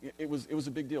 it was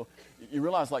a big deal. You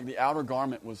realize the outer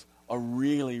garment was a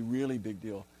really, really big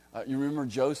deal. You remember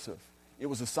Joseph. It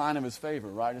was a sign of his favor,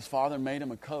 right? His father made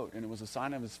him a coat, and it was a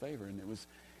sign of his favor, and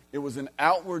it was an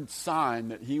outward sign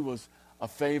that he was a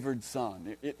favored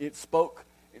son. It spoke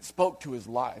to his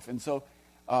life. And so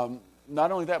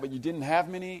not only that, but you didn't have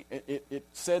many. It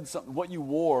said something. What you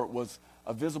wore was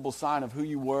a visible sign of who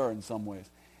you were in some ways.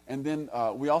 And then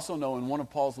we also know in one of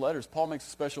Paul's letters, Paul makes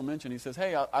a special mention. He says,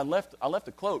 hey, I left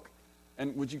a cloak,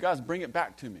 and would you guys bring it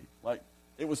back to me?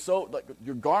 It was so,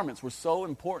 your garments were so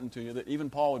important to you that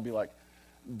even Paul would be like,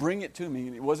 bring it to me.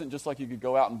 And it wasn't just like you could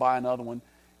go out and buy another one.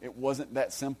 It wasn't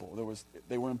that simple.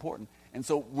 They were important. And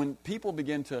so when people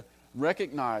begin to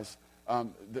recognize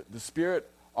the Spirit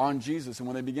on Jesus, and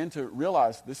when they begin to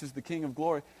realize this is the King of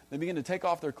Glory, they begin to take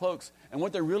off their cloaks. And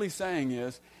what they're really saying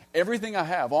is, everything I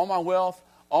have, all my wealth,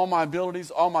 all my abilities,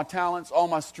 all my talents, all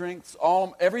my strengths,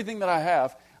 everything that I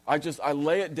have, I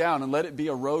lay it down and let it be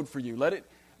a road for you. Let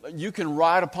You can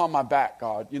ride upon my back,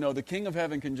 God. You know, the King of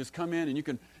heaven can just come in and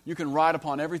you can ride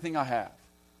upon everything I have.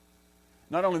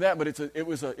 Not only that, but it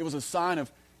was a sign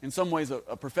of, in some ways,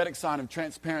 a prophetic sign of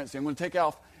transparency. I'm going to take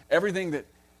off everything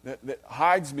that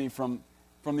hides me from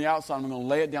the outside. I'm going to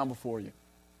lay it down before you.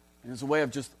 And it's a way of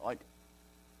just like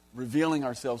revealing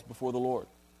ourselves before the Lord.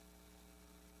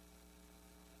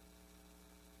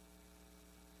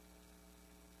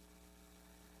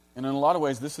 And in a lot of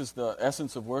ways, this is the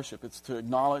essence of worship. It's to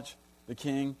acknowledge the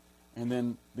King and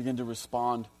then begin to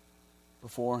respond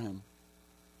before him.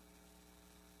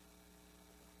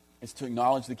 It's to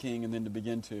acknowledge the King and then to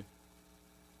begin to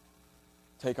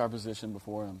take our position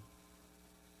before him.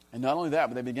 And not only that,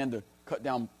 but they began to cut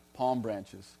down palm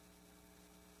branches.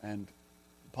 And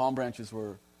palm branches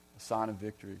were a sign of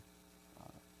victory.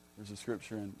 There's a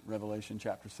scripture in Revelation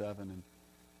chapter 7,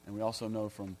 and we also know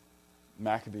from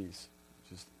Maccabees,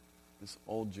 which is this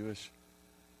old Jewish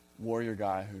warrior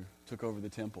guy who took over the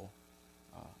temple.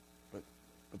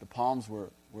 But the palms were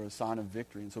a sign of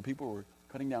victory. And so people were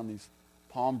cutting down these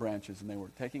palm branches, and they were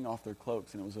taking off their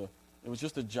cloaks, and it was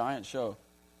just a giant show.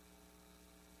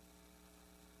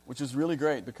 Which is really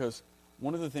great, because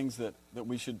one of the things that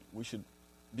we should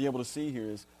be able to see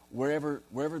here is wherever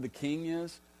the King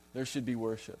is, there should be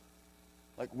worship.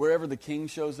 Like wherever the King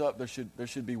shows up, there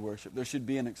should be worship. There should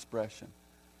be an expression.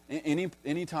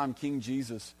 Anytime King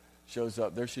Jesus shows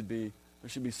up, there should be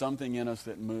something in us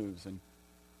that moves, and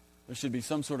there should be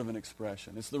some sort of an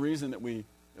expression. It's the reason that we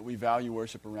value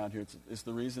worship around here. It's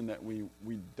the reason that we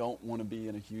don't want to be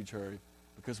in a huge hurry,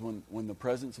 because when the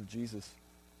presence of Jesus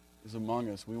is among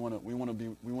us, we want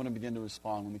to begin to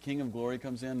respond. When the King of Glory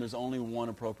comes in, there's only one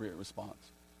appropriate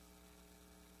response,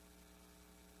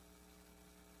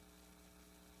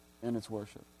 and it's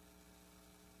worship.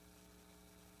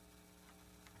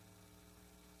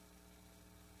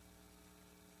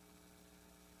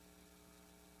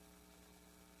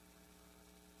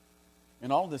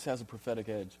 And all of this has a prophetic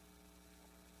edge.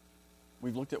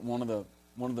 We've looked at one of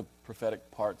the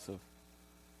prophetic parts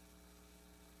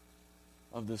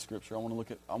of this scripture. I want to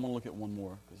look at one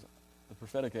more, because the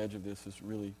prophetic edge of this is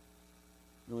really,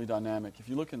 really dynamic. If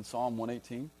you look in Psalm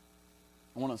 118,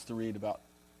 I want us to read about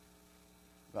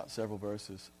several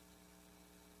verses.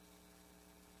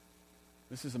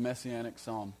 This is a messianic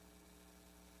psalm.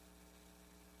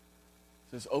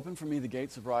 It says, "Open for me the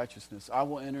gates of righteousness. I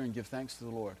will enter and give thanks to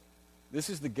the Lord. This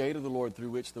is the gate of the Lord through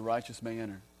which the righteous may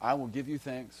enter. I will give you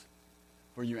thanks,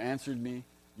 for you answered me.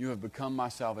 You have become my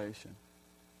salvation."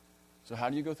 So how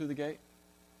do you go through the gate?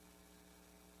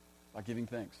 By giving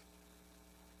thanks.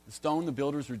 The stone the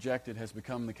builders rejected has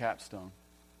become the capstone.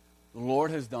 The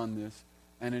Lord has done this,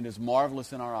 and it is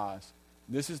marvelous in our eyes.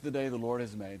 This is the day the Lord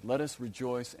has made. Let us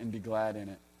rejoice and be glad in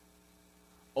it.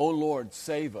 O Lord,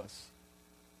 save us.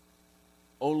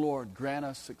 O Lord, grant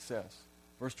us success.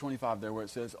 Verse 25 there where it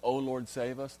says, O Lord,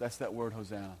 save us, that's that word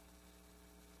Hosanna.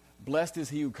 Blessed is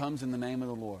he who comes in the name of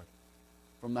the Lord.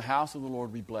 From the house of the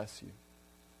Lord we bless you.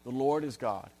 The Lord is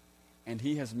God, and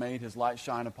he has made his light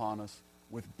shine upon us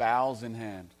with boughs in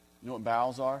hand. You know what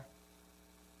boughs are?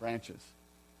 Branches.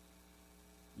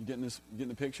 You getting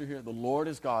the picture here? The Lord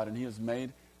is God, and he has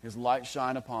made his light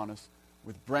shine upon us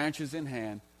with branches in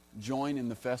hand, join in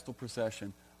the festal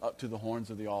procession up to the horns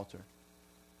of the altar.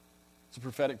 It's a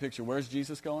prophetic picture. Where's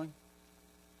Jesus going?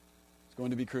 He's going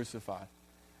to be crucified.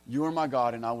 You are my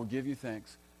God, and I will give you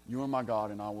thanks. You are my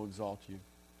God, and I will exalt you.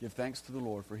 Give thanks to the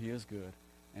Lord, for he is good,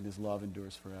 and his love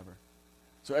endures forever.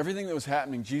 So everything that was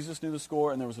happening, Jesus knew the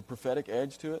score, and there was a prophetic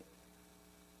edge to it.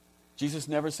 Jesus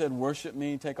never said, worship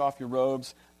me, take off your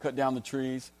robes, cut down the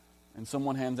trees, and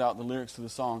someone hands out the lyrics to the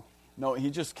song. No, he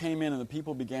just came in, and the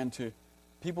people began to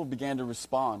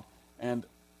respond. And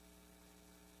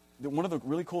one of the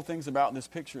really cool things about this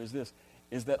picture is this,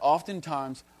 is that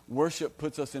oftentimes worship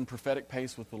puts us in prophetic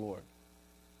pace with the Lord.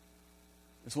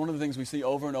 It's one of the things we see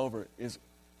over and over, is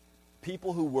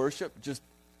people who worship just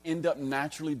end up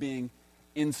naturally being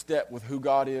in step with who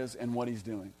God is and what he's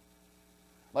doing.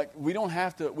 Like, we don't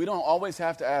always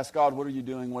have to ask God, what are you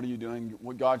doing? What are you doing?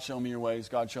 God, show me your ways.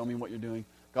 God, show me what you're doing.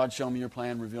 God, show me your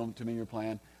plan. Reveal to me your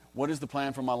plan. What is the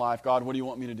plan for my life? God, what do you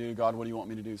want me to do? God, what do you want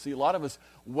me to do? See, a lot of us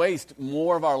waste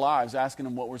more of our lives asking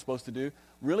him what we're supposed to do.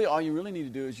 Really, all you really need to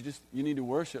do is you need to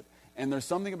worship. And there's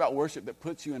something about worship that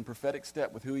puts you in prophetic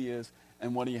step with who he is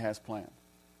and what he has planned.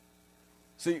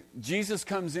 See, Jesus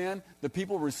comes in, the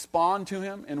people respond to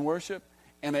him in worship,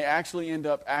 and they actually end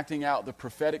up acting out the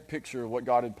prophetic picture of what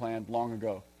God had planned long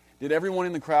ago. Did everyone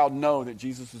in the crowd know that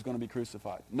Jesus was going to be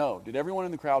crucified? No. Did everyone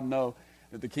in the crowd know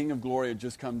that the King of Glory had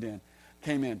just came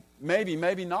in? Maybe,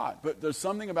 maybe not. But there's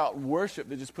something about worship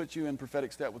that just puts you in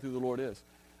prophetic step with who the Lord is.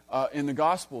 in the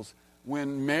Gospels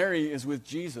when Mary is with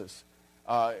Jesus,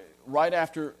 right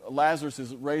after Lazarus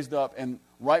is raised up and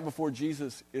right before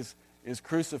Jesus is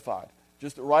crucified.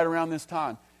 Just right around this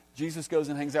time, Jesus goes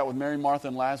and hangs out with Mary, Martha,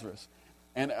 and Lazarus.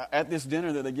 And at this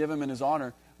dinner that they give him in his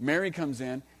honor, Mary comes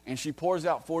in and she pours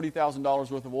out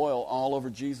 $40,000 worth of oil all over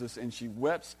Jesus, and she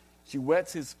wets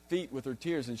his feet with her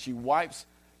tears, and she wipes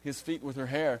his feet with her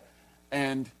hair.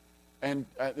 And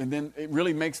then it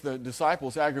really makes the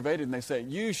disciples aggravated, and they say,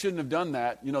 you shouldn't have done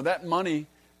that. You know, that money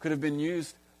could have been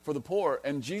used for the poor.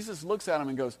 And Jesus looks at them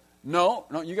and goes, no,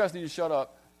 you guys need to shut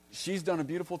up. She's done a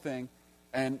beautiful thing.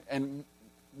 And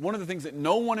one of the things that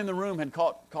no one in the room had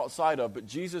caught sight of, but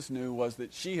Jesus knew, was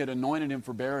that she had anointed him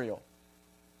for burial.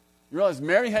 You realize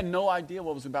Mary had no idea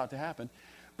what was about to happen,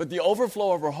 but the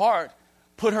overflow of her heart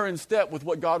put her in step with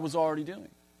what God was already doing.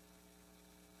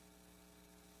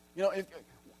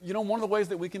 You know, one of the ways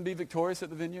that we can be victorious at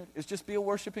the Vineyard is just be a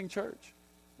worshiping church.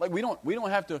 Like we don't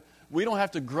have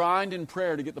to grind in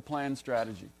prayer to get the planned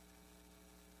strategy.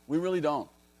 We really don't.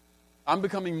 I'm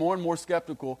becoming more and more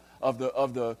skeptical of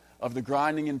the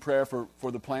grinding in prayer for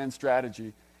the planned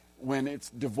strategy when it's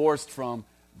divorced from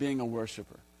being a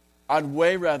worshiper. I'd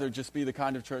way rather just be the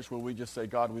kind of church where we just say,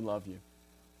 God, we love you.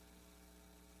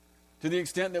 To the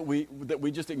extent that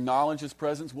we just acknowledge his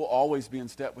presence, we'll always be in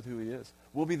step with who he is.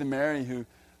 We'll be the Mary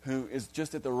who is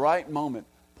just at the right moment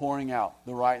pouring out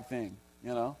the right thing,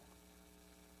 you know?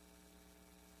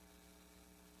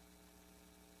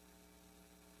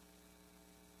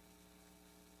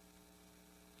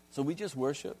 So we just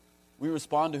worship, we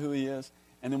respond to who he is,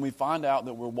 and then we find out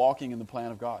that we're walking in the plan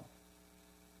of God.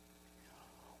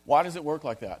 Why does it work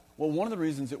like that? Well, one of the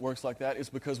reasons it works like that is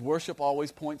because worship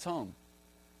always points home.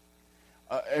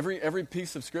 Every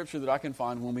piece of scripture that I can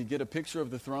find, when we get a picture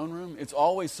of the throne room, it's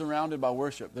always surrounded by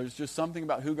worship. There's just something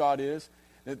about who God is,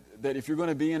 that if you're going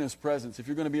to be in his presence, if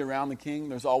you're going to be around the king,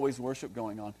 there's always worship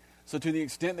going on. So to the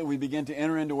extent that we begin to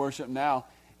enter into worship now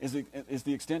is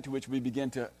the extent to which we begin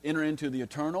to enter into the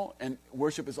eternal, and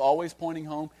worship is always pointing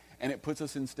home, and it puts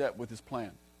us in step with his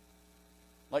plan.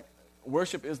 Like,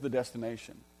 worship is the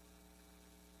destination.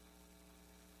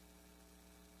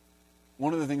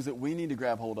 One of the things that we need to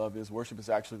grab hold of is worship is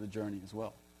actually the journey as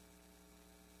well.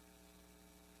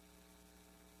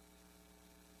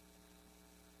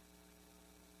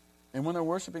 And when they're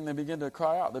worshiping, they begin to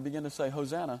cry out. They begin to say,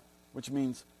 Hosanna, which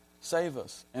means save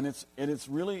us. And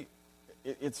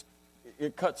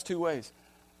it cuts two ways.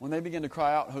 When they begin to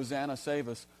cry out, Hosanna, save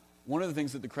us, one of the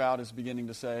things that the crowd is beginning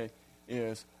to say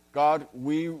is, God,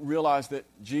 we realize that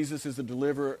Jesus is the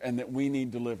deliverer and that we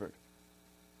need delivered.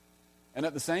 And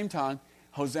at the same time,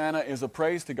 Hosanna is a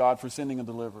praise to God for sending a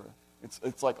deliverer.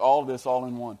 It's like all of this all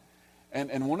in one.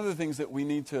 And one of the things that we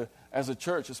need to, as a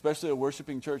church, especially a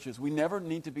worshiping church, is we never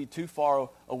need to be too far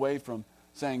away from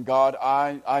saying, God,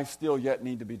 I still yet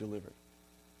need to be delivered.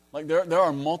 Like there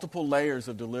are multiple layers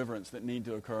of deliverance that need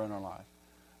to occur in our life.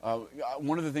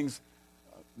 One of the things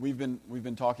we've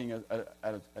been talking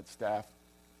at staff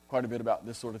quite a bit about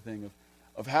this sort of thing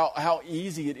of how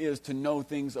easy it is to know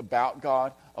things about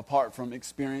God apart from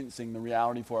experiencing the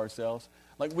reality for ourselves.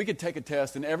 Like we could take a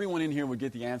test and everyone in here would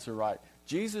get the answer right.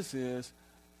 Jesus is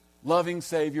loving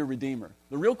Savior, Redeemer.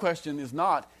 The real question is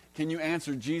not, can you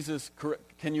answer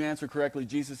correctly,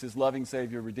 Jesus is loving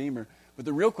Savior, Redeemer? But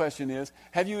the real question is,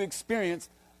 have you experienced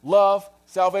love,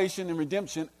 salvation, and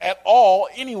redemption at all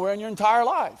anywhere in your entire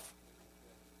life?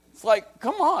 It's like,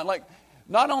 come on, like,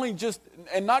 not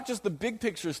just the big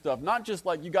picture stuff, not just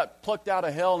like you got plucked out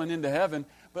of hell and into heaven,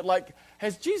 but like,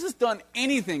 has Jesus done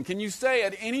anything? Can you say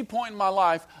at any point in my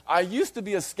life, I used to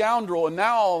be a scoundrel and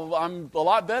now I'm a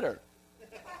lot better?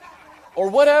 Or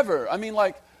whatever. I mean,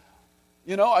 like,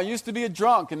 you know, I used to be a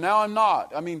drunk and now I'm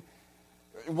not. I mean,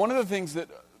 one of the things that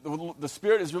the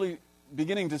Spirit is really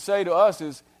beginning to say to us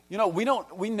is, you know,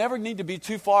 we never need to be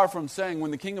too far from saying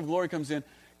when the King of Glory comes in,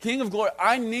 King of Glory,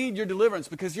 I need your deliverance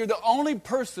because you're the only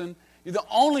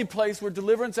place where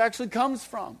deliverance actually comes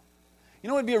from. You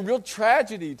know, it'd be a real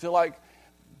tragedy to like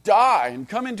die and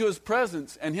come into his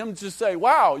presence and him just say,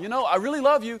 wow, you know, I really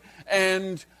love you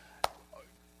and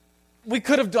we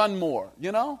could have done more,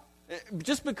 you know?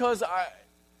 Just because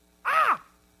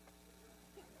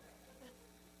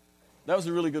That was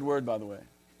a really good word, by the way.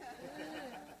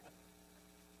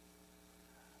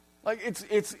 Like,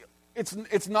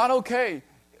 it's not okay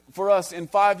for us in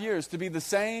 5 years to be the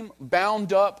same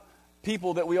bound up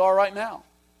people that we are right now.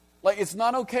 Like, it's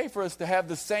not okay for us to have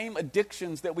the same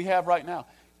addictions that we have right now.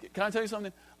 Can I tell you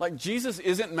something? Like, Jesus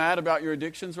isn't mad about your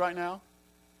addictions right now.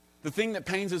 The thing that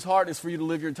pains his heart is for you to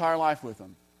live your entire life with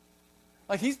him.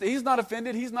 Like, he's not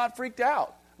offended. He's not freaked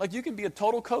out. Like, you can be a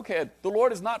total cokehead. The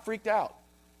Lord is not freaked out.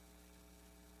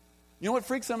 You know what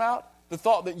freaks them out? The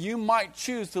thought that you might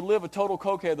choose to live a total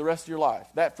cokehead the rest of your life.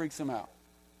 That freaks them out.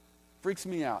 Freaks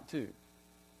me out too.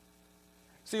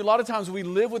 See, a lot of times we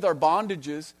live with our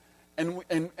bondages,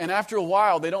 and after a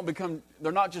while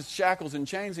they're not just shackles and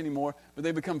chains anymore, but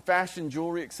they become fashion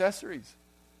jewelry accessories.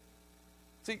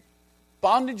 See,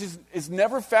 bondage is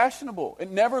never fashionable. It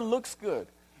never looks good.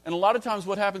 And a lot of times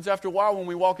what happens after a while when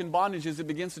we walk in bondage is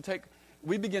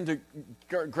we begin to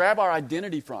grab our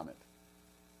identity from it.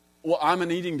 Well, I'm an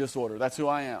eating disorder. That's who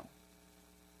I am.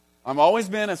 I've always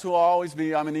been. That's who I'll always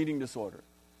be. I'm an eating disorder.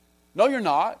 No, you're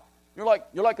not. You're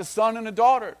like a son and a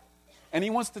daughter, and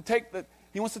he wants to take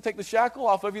the shackle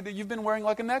off of you that you've been wearing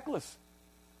like a necklace.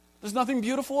 There's nothing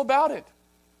beautiful about it.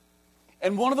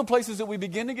 And one of the places that we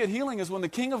begin to get healing is when the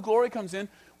King of Glory comes in.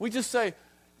 We just say,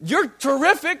 "You're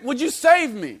terrific. Would you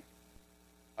save me?"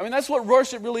 I mean, that's what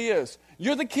worship really is.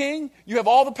 You're the king. You have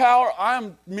all the power. I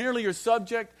am merely your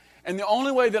subject. And the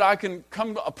only way that I can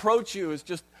come approach you is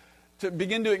just to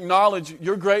begin to acknowledge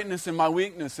your greatness and my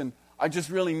weakness, and I just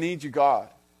really need you, God.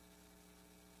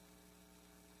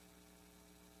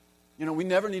 You know, we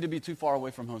never need to be too far away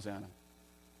from Hosanna.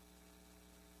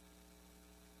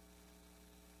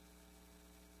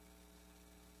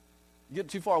 You get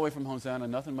too far away from Hosanna,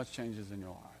 nothing much changes in your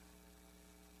life.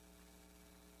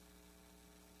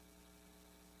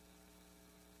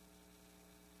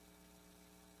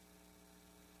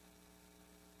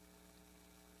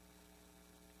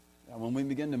 When we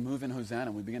begin to move in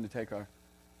Hosanna, we begin to take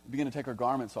our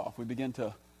garments off. We begin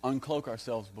to uncloak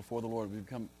ourselves before the Lord. We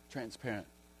become transparent.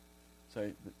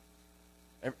 Say,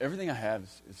 everything I have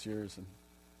is yours, and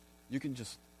you can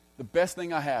just, the best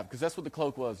thing I have, because that's what the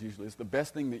cloak was usually. It's the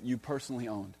best thing that you personally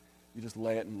owned. You just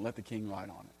lay it and let the king ride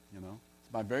on it. You know,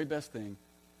 it's my very best thing.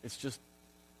 It's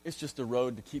just a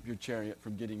road to keep your chariot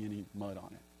from getting any mud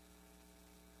on it.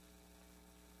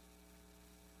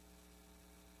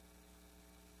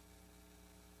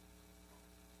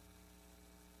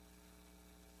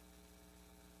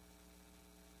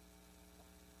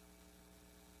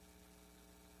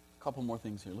 A couple more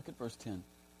things here. Look at verse 10.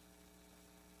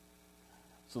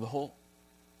 So the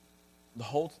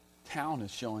whole town is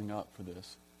showing up for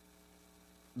this.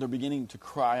 They're beginning to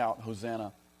cry out,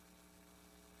 Hosanna.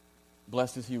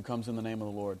 Blessed is he who comes in the name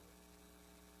of the Lord.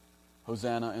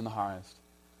 Hosanna in the highest.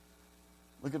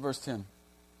 Look at verse 10.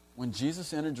 When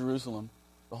Jesus entered Jerusalem,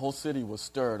 the whole city was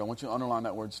stirred. I want you to underline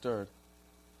that word stirred.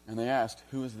 And they asked,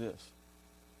 who is this?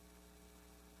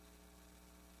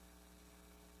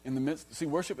 In the midst, see,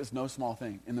 worship is no small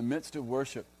thing. In the midst of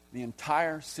worship, the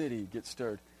entire city gets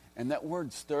stirred. And that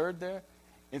word stirred there,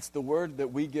 it's the word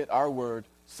that we get our word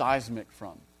seismic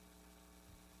from.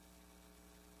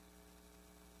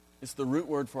 It's the root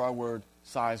word for our word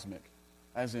seismic,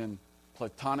 as in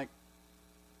platonic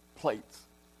plates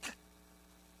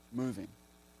moving.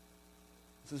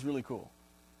 This is really cool.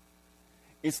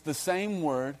 It's the same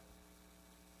word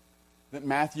that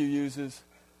Matthew uses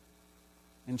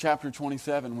in chapter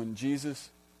 27, when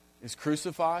Jesus is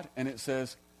crucified, and it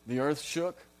says, the earth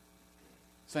shook,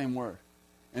 same word.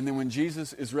 And then when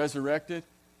Jesus is resurrected,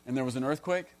 and there was an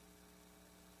earthquake,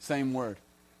 same word.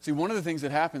 See, one of the things that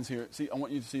happens here, see, I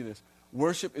want you to see this.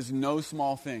 Worship is no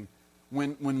small thing.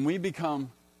 When we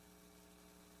become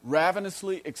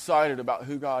ravenously excited about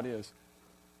who God is,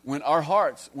 when our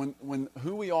hearts, when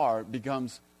who we are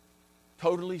becomes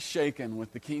totally shaken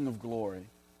with the King of Glory,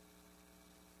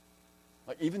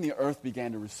 like even the earth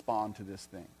began to respond to this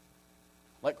thing.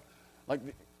 Like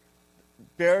the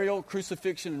burial,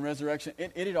 crucifixion, and resurrection,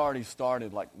 it had already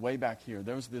started like way back here.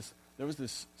 There was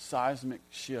this seismic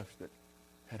shift that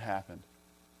had happened.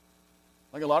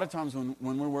 Like a lot of times when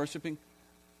we're worshiping,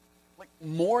 like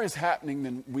more is happening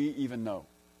than we even know.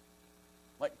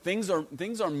 Like things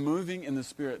are moving in the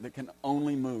Spirit that can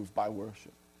only move by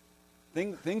worship.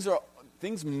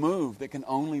 Things move that can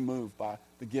only move by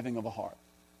the giving of a heart.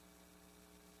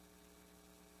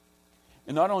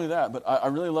 And not only that, but I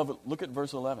really love it. Look at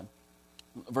verse 11.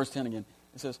 Verse 10 again.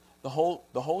 It says, the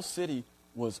whole city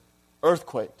was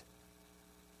earthquaked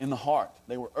in the heart.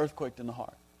 They were earthquaked in the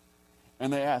heart.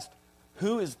 And they asked,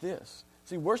 who is this?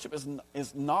 See, worship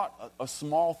is not a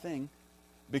small thing,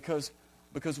 because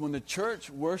when the church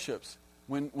worships,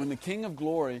 when the King of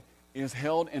Glory is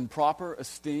held in proper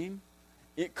esteem,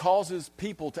 it causes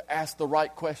people to ask the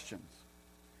right questions.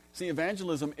 See,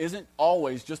 evangelism isn't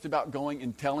always just about going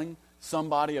and telling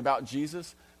somebody about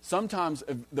Jesus. Sometimes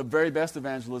the very best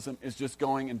evangelism is just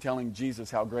going and telling Jesus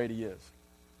how great he is.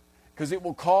 Because it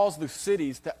will cause the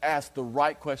cities to ask the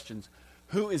right questions.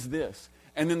 Who is this?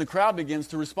 And then the crowd begins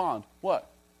to respond. What?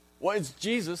 Well, it's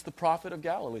Jesus, the prophet of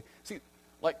Galilee. See,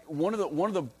 like one of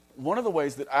the one of the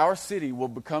ways that our city will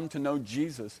become to know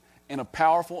Jesus in a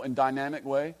powerful and dynamic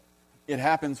way, it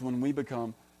happens when we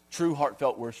become true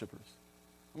heartfelt worshipers.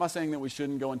 I'm not saying that we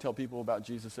shouldn't go and tell people about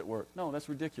Jesus at work. No, that's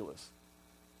ridiculous.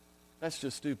 That's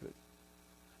just stupid.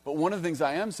 But one of the things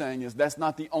I am saying is that's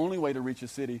not the only way to reach a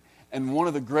city. And one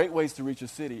of the great ways to reach a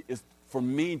city is for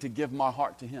me to give my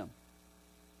heart to him.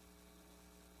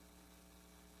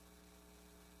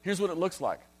 Here's what it looks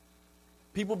like.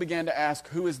 People began to ask,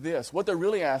 who is this? What they're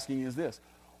really asking is this.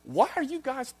 Why are you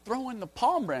guys throwing the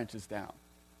palm branches down?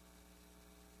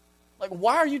 Like,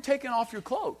 why are you taking off your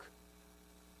cloak?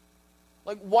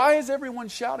 Like, why is everyone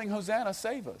shouting, Hosanna,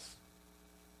 save us?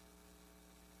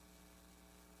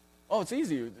 Oh, it's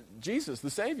easy. Jesus, the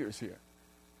Savior, is here.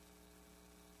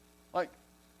 Like,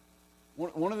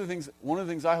 one of the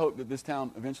things I hope that this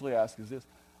town eventually asks is this.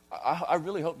 I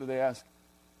really hope that they ask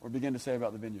or begin to say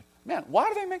about the vineyard, man, why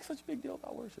do they make such a big deal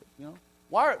about worship? You know,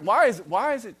 why is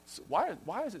it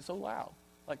so loud?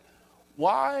 Like,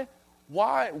 why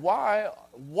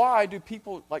do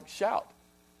people like shout?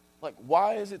 Like,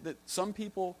 why is it that some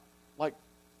people like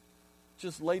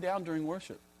just lay down during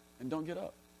worship and don't get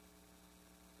up?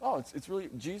 Oh, it's really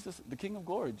Jesus, the King of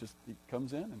Glory, just he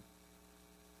comes in and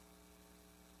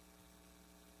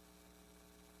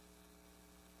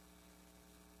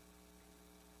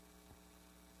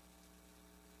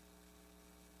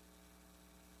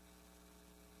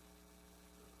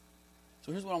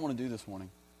so here's what I want to do this morning.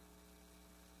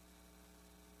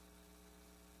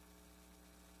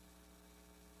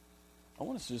 I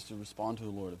want us just to respond to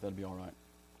the Lord, if that'd be all right.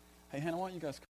 Hey, Hannah, why don't you guys come?